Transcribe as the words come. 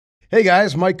Hey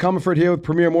guys, Mike Comerford here with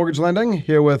Premier Mortgage Lending,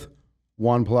 here with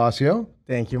Juan Palacio.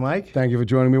 Thank you, Mike. Thank you for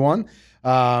joining me, Juan.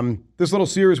 This little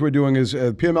series we're doing is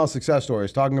PML success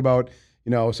stories, talking about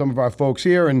some of our folks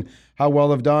here and how well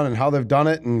they've done and how they've done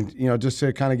it, and just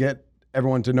to kind of get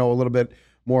everyone to know a little bit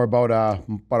more about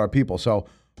our people. So,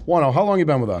 Juan, how long have you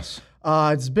been with us?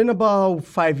 It's been about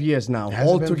 5 years now, Has it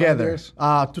all been 5 together. years?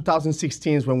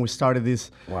 2016 is when we started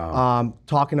this, Wow.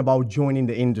 talking about joining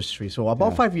the industry. So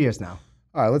about 5 years now.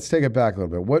 All right, let's take it back a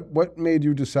little bit. What made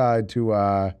you decide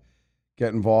to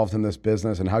get involved in this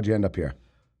business, and how'd you end up here?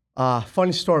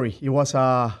 Funny story. It was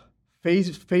a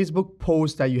Facebook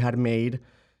post that you had made.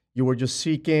 You were just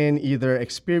seeking either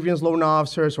experienced loan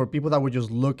officers or people that were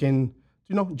just looking,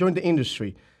 join the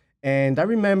industry. And I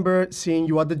remember seeing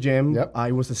you at the gym. Yep.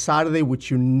 It was a Saturday, which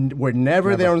you were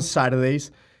never there on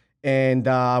Saturdays. And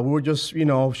we were just,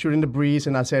 shooting the breeze.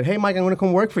 And I said, hey, Mike, I'm going to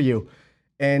come work for you.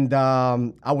 And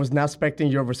I was not expecting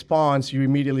your response. You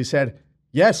immediately said,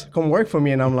 yes, come work for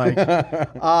me. And I'm like,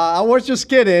 I was just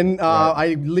kidding. Right.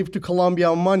 I leave to Colombia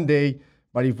on Monday.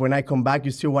 But if when I come back,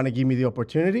 you still want to give me the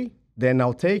opportunity, then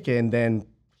I'll take it. And then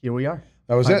here we are.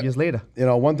 That was 5 years later.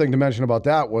 One thing to mention about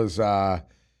that was,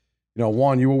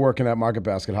 Juan, you were working at Market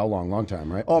Basket how long? Long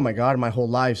time, right? Oh my God, my whole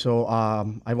life. So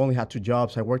I've only had 2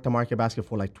 jobs. I worked at Market Basket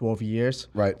for like 12 years.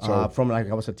 Right. So from like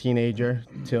I was a teenager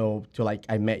till like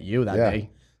I met you that day.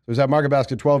 So he was at Market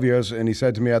Basket 12 years, and he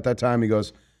said to me at that time, he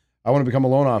goes, I want to become a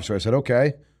loan officer. I said,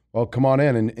 okay, well, come on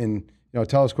in and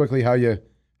tell us quickly how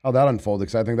that unfolded,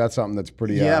 because I think that's something that's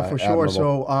pretty for sure. admirable.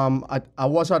 So I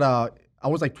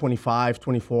was like 25,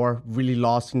 24, really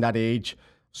lost in that age,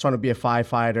 starting to be a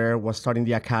firefighter, was starting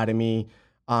the academy,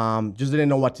 just didn't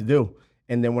know what to do.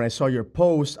 And then when I saw your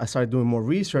post, I started doing more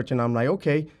research, and I'm like,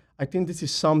 okay, I think this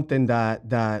is something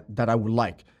that I would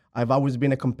like. I've always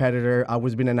been a competitor, I've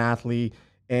always been an athlete,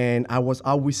 and I was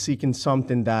always seeking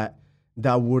something that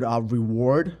would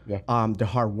reward the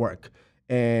hard work.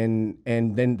 And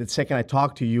then the second I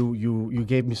talked to you, you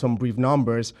gave me some brief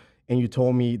numbers, and you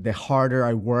told me the harder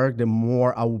I work, the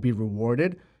more I will be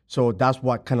rewarded. So that's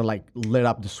what kind of like lit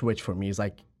up the switch for me. It's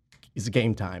like, it's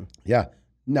game time. Yeah.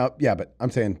 No, yeah, but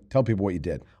I'm saying, tell people what you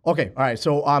did. Okay, all right.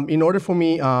 So in order for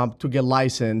me to get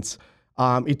licensed,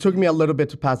 it took me a little bit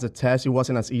to pass the test. It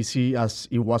wasn't as easy as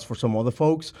it was for some other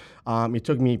folks. It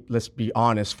took me, let's be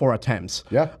honest, 4 attempts.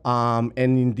 Yeah. And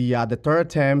in the third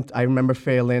attempt, I remember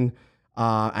failing.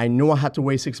 I knew I had to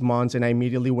wait 6 months, and I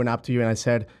immediately went up to you and I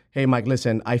said, hey, Mike,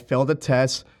 listen, I failed the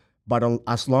test, but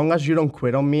as long as you don't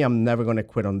quit on me, I'm never going to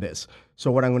quit on this.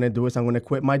 So what I'm going to do is I'm going to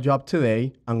quit my job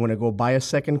today. I'm going to go buy a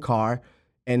second car,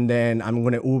 and then I'm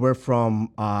going to Uber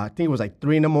from, I think it was like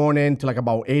 3 in the morning to like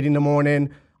about 8 in the morning.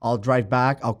 I'll drive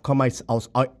back. I'll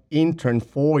intern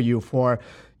for you for,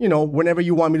 whenever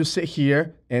you want me to sit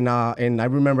here. And I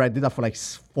remember I did that for like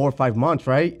 4 or 5 months,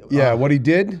 right? Yeah, what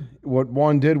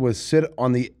Juan did was sit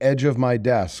on the edge of my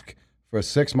desk for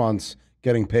 6 months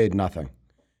getting paid nothing.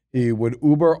 He would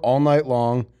Uber all night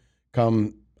long,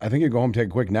 I think he'd go home, take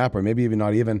a quick nap, or maybe even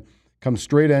not even, come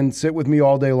straight in, sit with me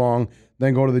all day long,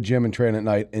 then go to the gym and train at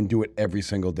night and do it every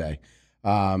single day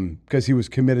because he was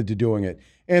committed to doing it.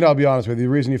 And I'll be honest with you, the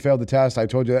reason you failed the test, I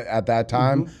told you at that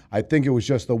time, I think it was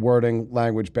just the wording,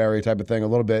 language barrier type of thing a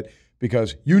little bit,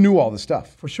 because you knew all the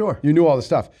stuff. For sure. You knew all the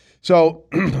stuff. So,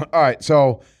 all right,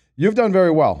 so you've done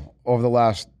very well over the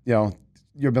last,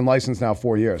 you've been licensed now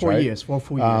 4 years, right? 4 years, 4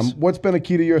 full years. What's been a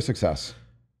key to your success?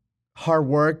 Hard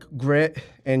work, grit,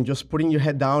 and just putting your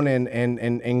head down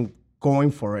and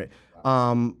going for it.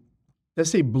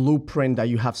 There's a blueprint that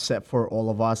you have set for all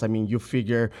of us. I mean, you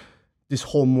figure this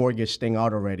whole mortgage thing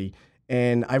out already.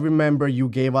 And I remember you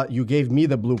gave me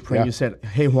the blueprint. Yeah. You said,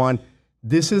 hey, Juan,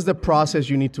 this is the process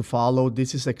you need to follow.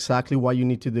 This is exactly what you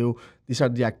need to do. These are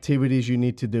the activities you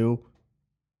need to do.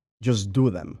 Just do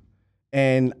them.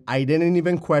 And I didn't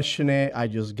even question it. I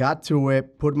just got to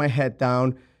it, put my head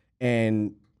down,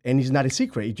 and it's not a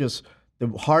secret. It just, the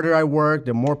harder I work,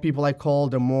 the more people I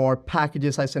called, the more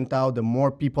packages I sent out, the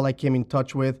more people I came in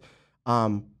touch with,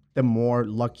 the more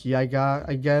lucky I got,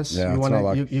 I guess. Yeah,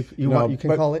 you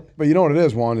can call it. But you know what it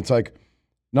is, Juan? It's like,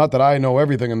 not that I know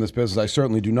everything in this business. I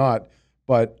certainly do not.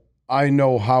 But I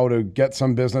know how to get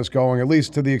some business going, at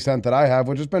least to the extent that I have,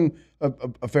 which has been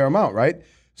a fair amount, right?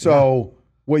 So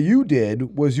what you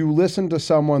did was you listened to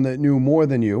someone that knew more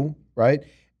than you, right?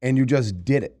 And you just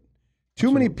did it.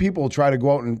 Too many people try to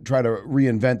go out and try to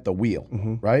reinvent the wheel,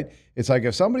 right? It's like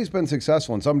if somebody's been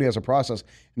successful and somebody has a process and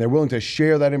they're willing to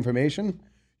share that information,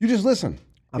 you just listen.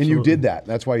 Absolutely. And you did that.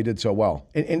 That's why you did so well.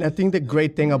 And I think the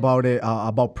great thing about it,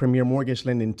 about Premier Mortgage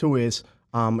Lending too is,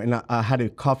 and I had a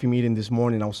coffee meeting this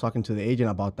morning, I was talking to the agent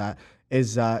about that,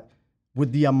 is that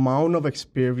with the amount of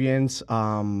experience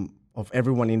of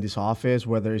everyone in this office,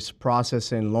 whether it's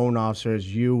processing, loan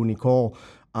officers, you, Nicole,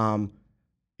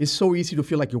 it's so easy to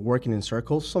feel like you're working in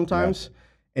circles sometimes. Yeah.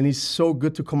 And it's so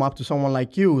good to come up to someone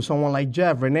like you, someone like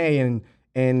Jeff, Renee,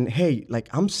 and hey, like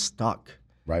I'm stuck.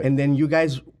 Right. And then you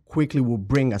guys quickly will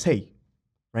bring us, hey,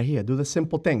 right here, do the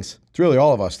simple things. It's really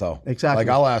all of us, though. Exactly.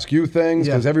 Like I'll ask you things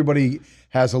because everybody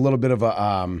has a little bit of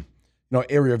a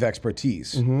area of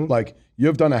expertise. Mm-hmm. Like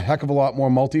you've done a heck of a lot more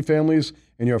multifamilies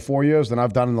in your 4 years than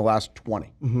I've done in the last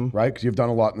 20, right? Because you've done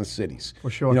a lot in the cities. For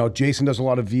sure. You know, Jason does a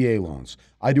lot of VA loans.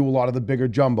 I do a lot of the bigger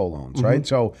jumbo loans, right?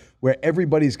 So where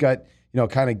everybody's got,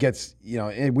 kind of gets,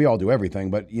 we all do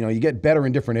everything, but, you get better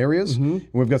in different areas. And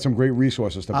we've got some great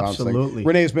resources to bounce. Absolutely. Like,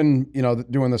 Renee's been,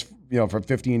 doing this, for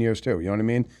 15 years too. You know what I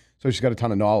mean? So she's got a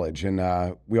ton of knowledge, and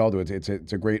we all do it.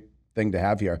 It's a great thing to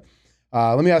have here.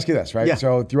 Let me ask you this, right? Yeah.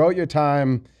 So throughout your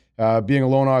time being a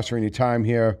loan officer and your time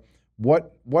here,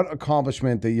 what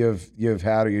accomplishment that you've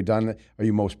had or you've done are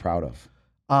you most proud of?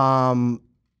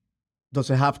 Does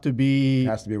it have to be? It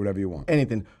has to be whatever you want.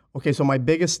 Anything. Okay, so my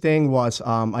biggest thing was,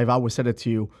 I've always said it to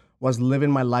you, was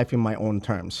living my life in my own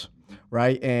terms,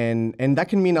 right? And that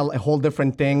can mean a whole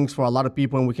different things for a lot of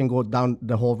people, and we can go down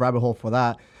the whole rabbit hole for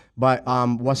that. But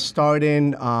was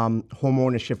starting home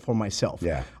ownership for myself.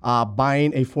 Yeah.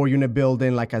 Buying a 4-unit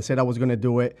building, like I said I was going to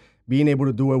do it, being able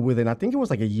to do it within, I think it was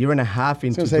like a year and a half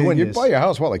into doing this. You bought your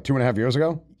house, like 2.5 years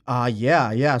ago?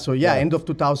 Yeah. So end of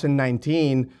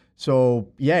 2019. So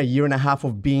a year and a half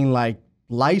of being like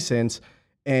licensed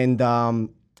and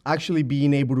actually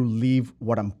being able to live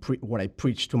what I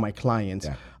preach to my clients.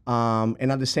 Yeah.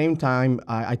 And at the same time,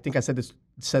 I think I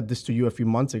said this to you a few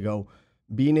months ago,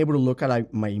 being able to look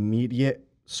at my immediate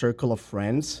circle of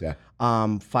friends,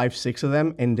 5, 6 of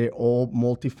them, and they're all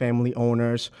multifamily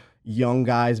owners, young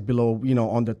guys below,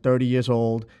 under 30 years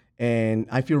old. And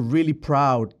I feel really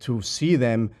proud to see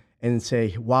them and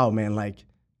say, wow, man, like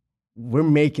we're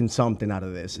making something out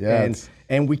of this. Yes.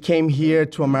 And we came here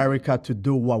to America to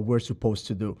do what we're supposed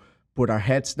to do. Put our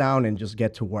heads down and just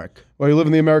get to work. Well, you're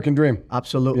living the American dream.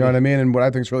 Absolutely. You know what I mean? And what I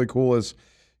think is really cool is,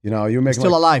 you're making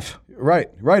still alive. Right.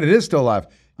 It is still alive.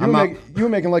 You were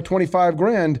making like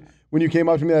 $25,000 when you came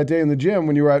up to me that day in the gym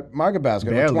when you were at Market Basket.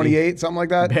 Barely. 28, something like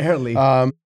that. Barely. No,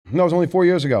 it was only 4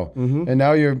 years ago. Mm-hmm. And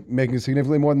now you're making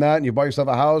significantly more than that. And you bought yourself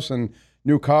a house and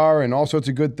new car and all sorts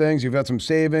of good things. You've got some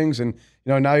savings, and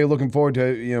now you're looking forward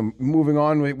to moving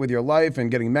on with your life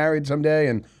and getting married someday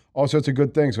and all sorts of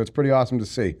good things. So it's pretty awesome to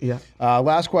see. Yeah.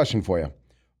 Last question for you: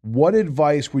 what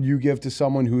advice would you give to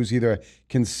someone who's either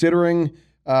considering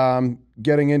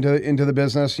getting into the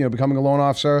business, becoming a loan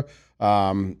officer,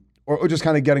 or just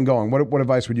kind of getting going? What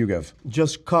advice would you give?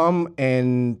 Just come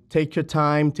and take your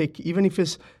time. Even if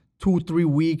it's 2-3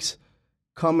 weeks.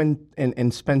 Come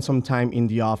and spend some time in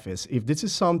the office. If this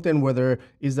is something, whether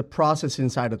it's the processing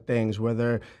side of things,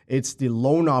 whether it's the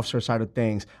loan officer side of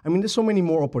things, there's so many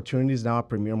more opportunities now at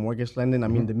Premier Mortgage Lending.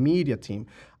 The media team.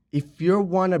 If you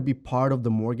want to be part of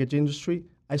the mortgage industry,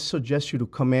 I suggest you to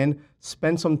come in,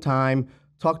 spend some time,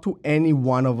 talk to any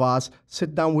one of us,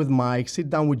 sit down with Mike, sit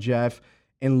down with Jeff,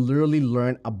 and literally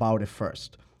learn about it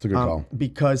first. It's a good call.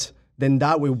 Because then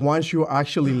that way, once you're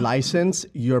actually licensed,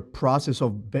 your process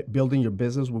of building your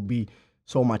business will be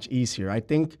so much easier. I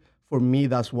think for me,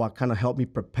 that's what kind of helped me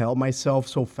propel myself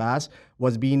so fast,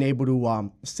 was being able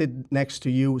to sit next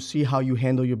to you, see how you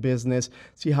handle your business,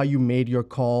 see how you made your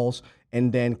calls,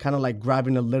 and then kind of like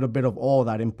grabbing a little bit of all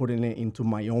that and putting it into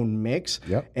my own mix.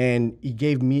 Yep. And it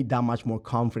gave me that much more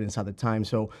confidence at the time.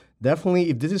 So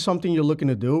definitely, if this is something you're looking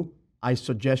to do, I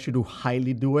suggest you to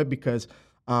highly do it, because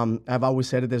I've always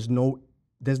said that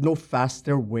there's no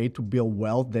faster way to build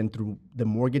wealth than through the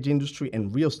mortgage industry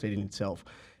and real estate in itself.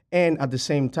 And at the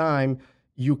same time,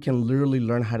 you can literally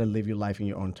learn how to live your life in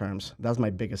your own terms. That's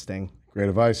my biggest thing. Great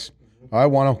advice. All right,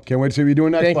 Juan, can't wait to see what you're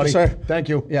doing next, buddy. Thank you, sir. Thank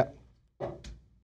you. Yeah.